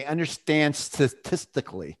understands. They understand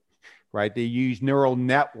statistically, right? They use neural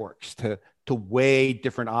networks to weigh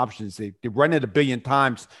different options. They run it 1 billion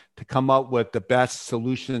times to come up with the best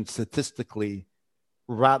solution statistically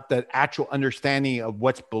without the actual understanding of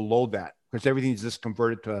what's below that, because everything's just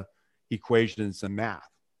converted to equations and math.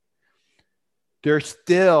 There's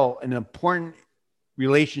still an important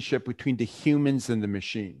relationship between the humans and the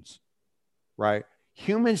machines, right?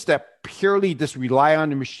 Humans that purely just rely on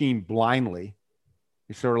the machine blindly,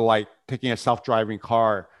 it's sort of like taking a self-driving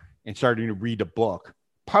car and starting to read a book,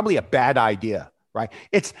 probably a bad idea, right?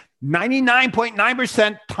 It's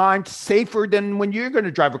 99.9% times safer than when you're going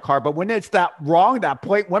to drive a car. But when it's that wrong, that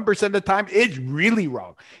 0.1% of the time, it's really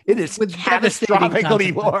wrong. It is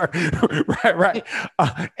catastrophically more, right.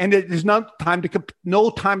 And there's no time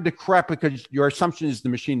to correct because your assumption is the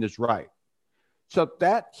machine is right. So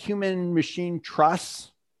that human machine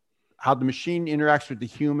trust, how the machine interacts with the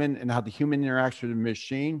human and how the human interacts with the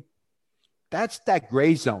machine, that's that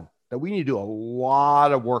gray zone that we need to do a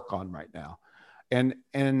lot of work on right now. And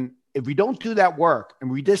if we don't do that work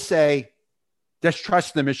and we just say, just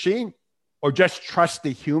trust the machine or just trust the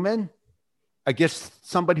human, I guess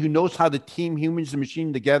somebody who knows how to team humans and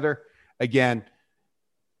machine together, again,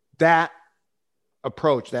 that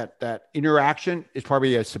approach, that interaction is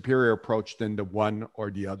probably a superior approach than the one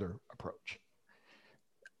or the other approach.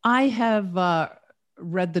 I have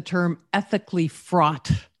read the term ethically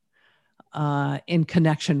fraught in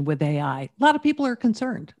connection with AI. A lot of people are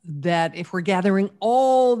concerned that if we're gathering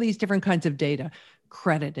all these different kinds of data,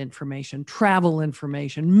 credit information, travel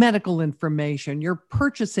information, medical information, your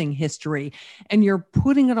purchasing history, and you're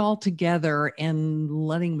putting it all together and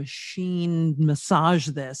letting machine massage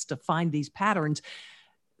this to find these patterns,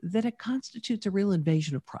 that it constitutes a real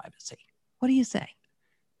invasion of privacy. What do you say?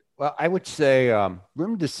 Well, I would say,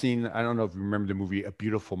 remember the scene? I don't know if you remember the movie A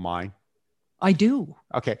Beautiful Mind. I do.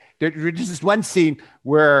 Okay. There's this one scene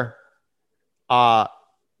where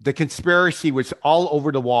the conspiracy was all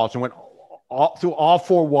over the walls and went through all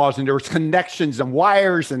four walls, and there was connections and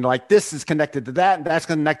wires, and like this is connected to that, and that's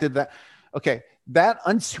connected to that. Okay. That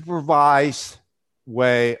unsupervised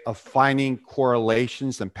way of finding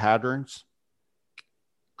correlations and patterns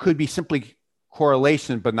could be simply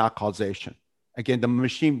correlation, but not causation. Again, the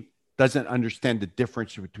machine doesn't understand the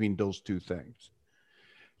difference between those two things.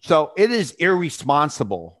 So it is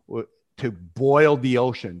irresponsible to boil the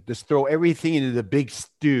ocean, just throw everything into the big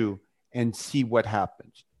stew and see what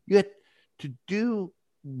happens. You have to do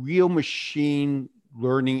real machine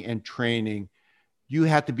learning and training. You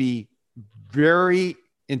have to be very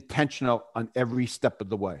intentional on every step of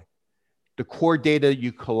the way. The core data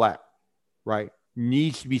you collect, right,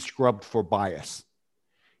 needs to be scrubbed for bias.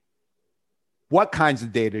 What kinds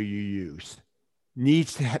of data you use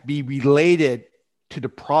needs to be related to the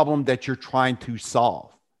problem that you're trying to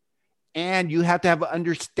solve. And you have to have an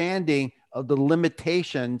understanding of the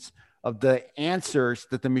limitations of the answers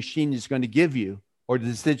that the machine is going to give you or the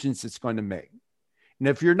decisions it's going to make. And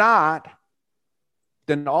if you're not,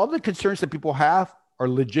 then all the concerns that people have are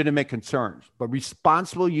legitimate concerns. But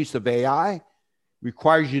responsible use of AI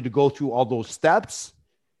requires you to go through all those steps.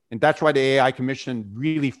 And that's why the AI Commission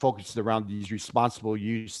really focuses around these responsible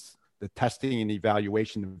use, the testing and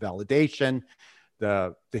evaluation and validation,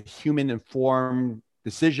 the human informed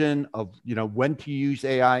decision of, when to use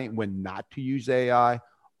AI and when not to use AI.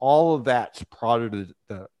 All of that's part of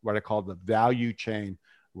the what I call the value chain,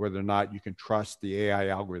 whether or not you can trust the AI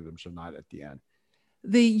algorithms or not at the end.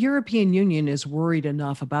 The European Union is worried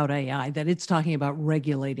enough about AI that it's talking about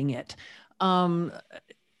regulating it.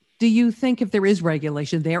 Do you think if there is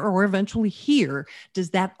regulation there or eventually here,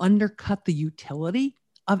 does that undercut the utility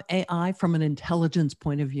of AI from an intelligence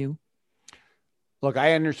point of view? Look,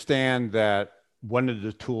 I understand that one of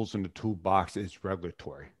the tools in the toolbox is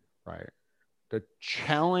regulatory, right? The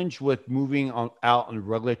challenge with moving out on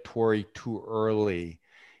regulatory too early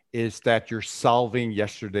is that you're solving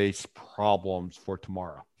yesterday's problems for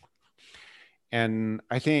tomorrow. And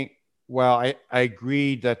I think, well, I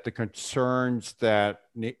agree that the concerns that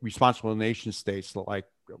responsible nation states like,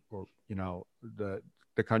 the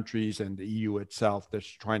countries and the EU itself that's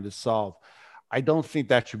trying to solve, I don't think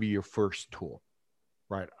that should be your first tool,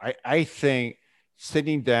 right? I think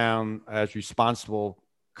sitting down as responsible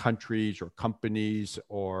countries or companies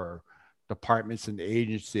or departments in the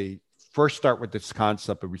agency, first start with this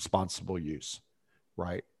concept of responsible use,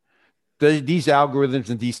 right? These algorithms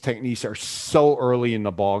and these techniques are so early in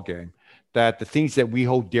the ball game that the things that we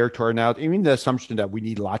hold dear to our now, even the assumption that we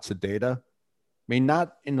need lots of data, may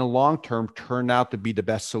not in the long term turn out to be the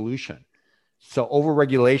best solution. So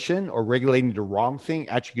overregulation or regulating the wrong thing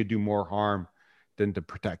actually could do more harm than to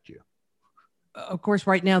protect you. Of course,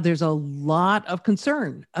 right now there's a lot of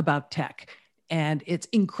concern about tech and its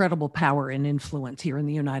incredible power and influence here in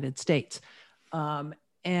the United States.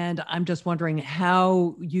 And I'm just wondering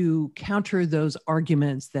how you counter those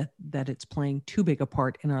arguments that it's playing too big a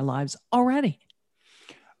part in our lives already.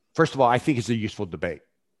 First of all, I think it's a useful debate.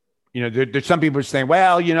 There's some people saying,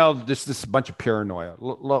 well, this is a bunch of paranoia.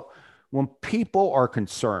 Look, when people are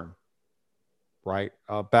concerned, right,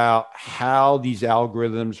 about how these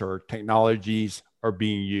algorithms or technologies are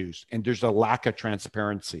being used, and there's a lack of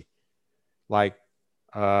transparency, like,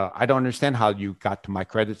 I don't understand how you got to my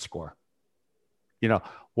credit score.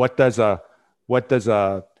 What does a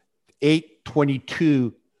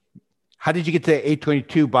 822, how did you get to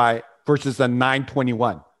 822 versus a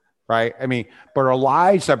 921, right? I mean, but our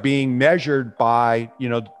lives are being measured by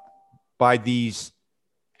these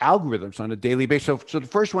algorithms on a daily basis. So the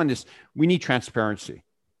first one is we need transparency,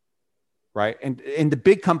 right? And the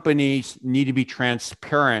big companies need to be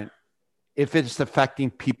transparent if it's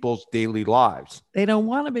affecting people's daily lives. They don't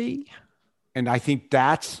want to be. And I think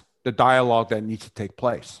that's the dialogue that needs to take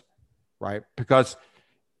place, right? Because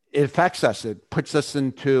it affects us. It puts us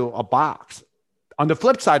into a box. On the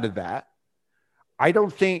flip side of that, I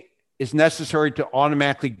don't think it's necessary to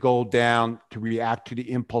automatically go down to react to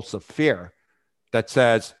the impulse of fear that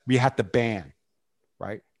says we have to ban,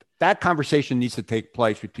 right? That conversation needs to take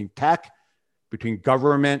place between tech, between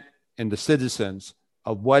government and the citizens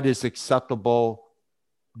of what is acceptable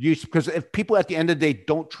use. Because if people at the end of the day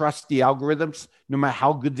don't trust the algorithms, no matter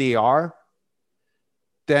how good they are,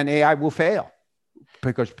 then AI will fail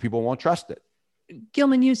because people won't trust it.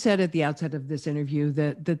 Gilman, you said at the outset of this interview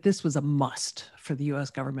that this was a must for the US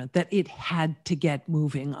government, that it had to get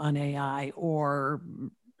moving on AI or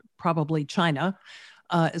probably China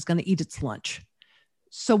is going to eat its lunch.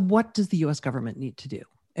 So what does the U.S. government need to do?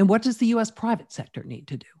 And what does the U.S. private sector need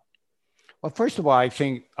to do? Well, first of all, I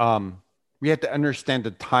think we have to understand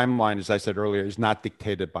the timeline, as I said earlier, is not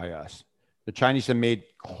dictated by us. The Chinese have made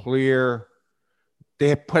clear, they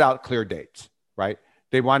have put out clear dates, right?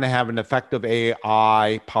 They want to have an effective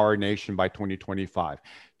AI power nation by 2025.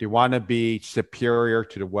 They want to be superior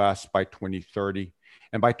to the West by 2030.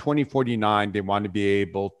 And by 2049, they want to be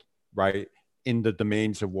able, right, in the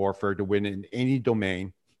domains of warfare to win in any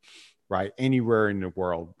domain, right, anywhere in the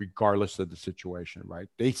world, regardless of the situation, right?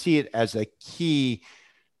 They see it as a key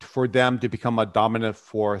for them to become a dominant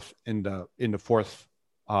force in the fourth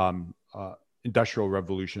industrial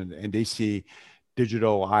revolution. And they see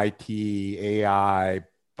digital, IT, AI,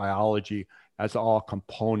 biology as all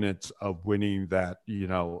components of winning that,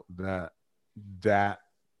 that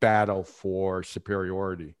battle for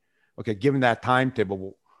superiority. Okay, given that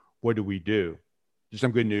timetable, what do we do? There's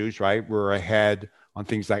some good news, right? We're ahead on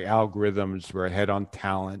things like algorithms. We're ahead on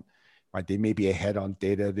talent, right? They may be ahead on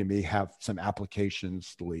data. They may have some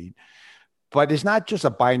applications to lead. But it's not just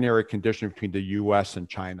a binary condition between the US and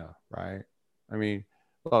China, right? I mean,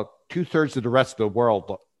 look, 2/3 of the rest of the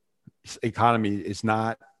world economy is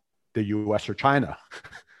not the US or China,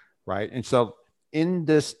 right? And so in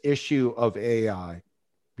this issue of AI,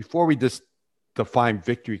 before we just define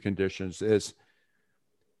victory conditions, is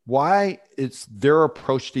why is their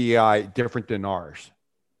approach to AI different than ours?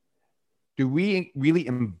 Do we really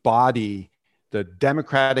embody the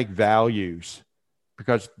democratic values?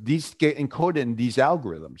 Because these get encoded in these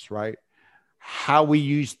algorithms, right? How we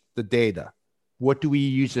use the data. What do we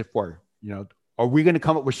use it for? Are we going to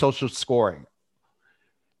come up with social scoring?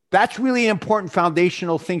 That's really important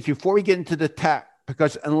foundational things before we get into the tech,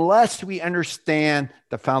 because unless we understand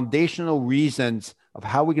the foundational reasons of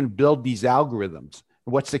how we can build these algorithms,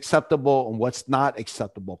 and what's acceptable and what's not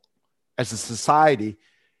acceptable as a society,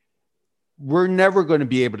 we're never going to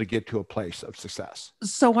be able to get to a place of success.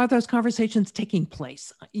 So are those conversations taking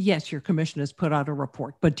place? Yes, your commission has put out a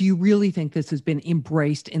report, but do you really think this has been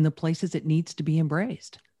embraced in the places it needs to be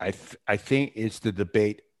embraced? I think it's the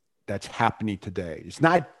debate that's happening today. It's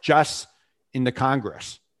not just in the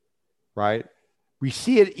Congress, right? We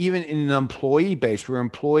see it even in an employee base where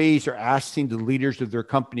employees are asking the leaders of their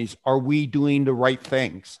companies, are we doing the right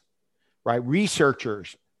things, right?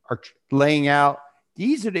 Researchers are laying out,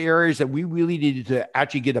 these are the areas that we really needed to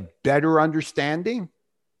actually get a better understanding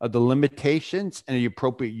of the limitations and the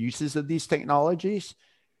appropriate uses of these technologies.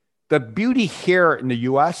 The beauty here in the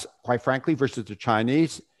US, quite frankly, versus the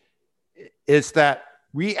Chinese, is that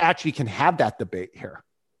we actually can have that debate here,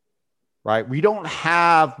 right? We don't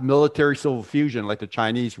have military civil fusion like the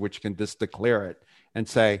Chinese, which can just declare it and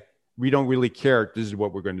say, we don't really care. This is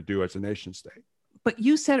what we're going to do as a nation state. But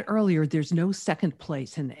you said earlier, there's no second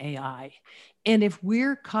place in AI. And if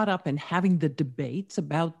we're caught up in having the debates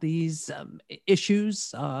about these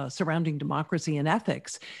issues surrounding democracy and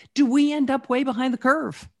ethics, do we end up way behind the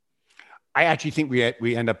curve? I actually think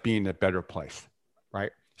we end up being in a better place,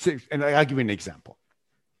 right? So, and I'll give you an example.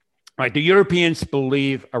 Right, the Europeans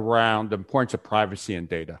believe around the importance of privacy and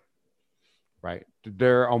data, right?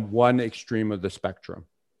 They're on one extreme of the spectrum.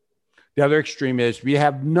 The other extreme is we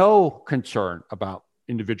have no concern about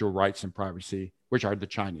individual rights and privacy, which are the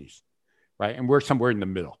Chinese, right? And we're somewhere in the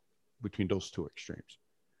middle between those two extremes.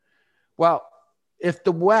 Well, if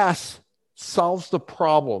the West solves the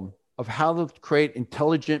problem of how to create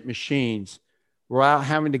intelligent machines without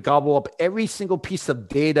having to gobble up every single piece of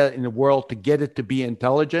data in the world to get it to be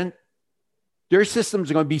intelligent, their systems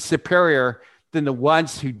are going to be superior than the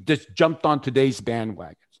ones who just jumped on today's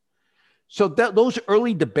bandwagons. So those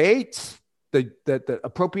early debates, the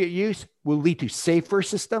appropriate use will lead to safer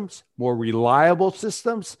systems, more reliable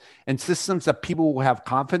systems, and systems that people will have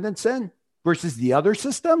confidence in versus the other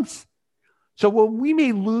systems. So what we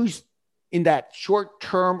may lose in that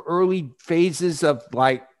short-term early phases of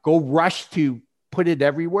like go rush to put it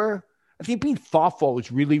everywhere, I think being thoughtful is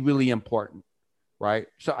really, really important, right?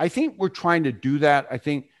 So I think we're trying to do that. I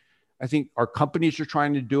think our companies are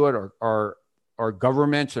trying to do it. Our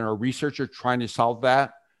governments and our research are trying to solve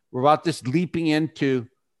that. We're about just leaping into,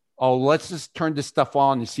 oh, let's just turn this stuff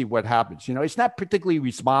on and see what happens. You know, it's not particularly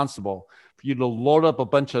responsible for you to load up a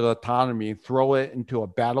bunch of autonomy and throw it into a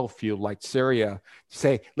battlefield like Syria,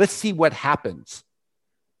 say, let's see what happens,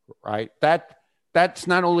 right? That's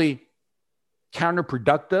not only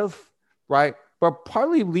counterproductive, right, but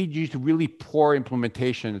partly lead you to really poor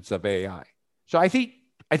implementations of AI. So I think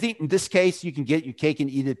in this case, you can get your cake and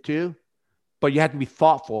eat it too, but you have to be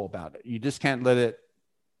thoughtful about it. You just can't let it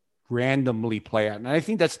randomly play out. And I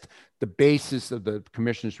think that's the basis of the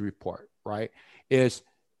commission's report, right? Is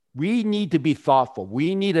We need to be thoughtful.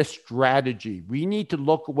 We need a strategy. We need to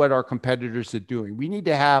look at what our competitors are doing. We need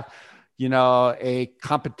to have, a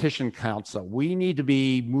competition council. We need to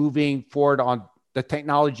be moving forward on the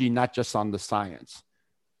technology, not just on the science.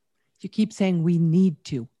 You keep saying we need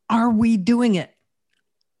to. Are we doing it?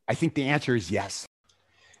 I think the answer is yes.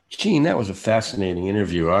 Gene, that was a fascinating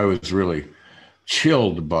interview. I was really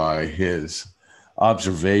chilled by his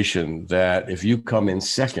observation that if you come in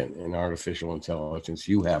second in artificial intelligence,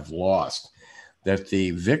 you have lost, that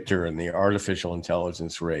the victor in the artificial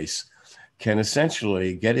intelligence race can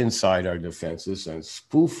essentially get inside our defenses and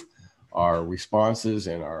spoof our responses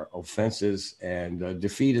and our offenses and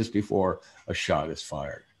defeat us before a shot is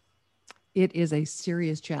fired. It is a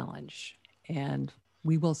serious challenge, and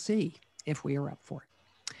we will see if we are up for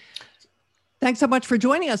it. Thanks so much for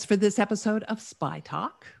joining us for this episode of Spy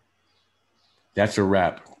Talk. That's a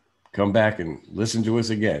wrap. Come back and listen to us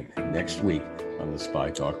again next week on the Spy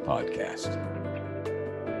Talk podcast.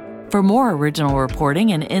 For more original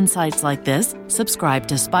reporting and insights like this, subscribe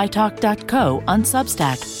to spytalk.co on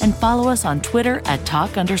Substack and follow us on Twitter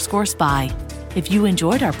 @talk_spy. If you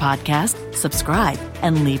enjoyed our podcast, subscribe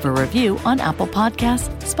and leave a review on Apple Podcasts,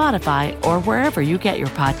 Spotify, or wherever you get your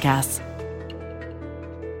podcasts.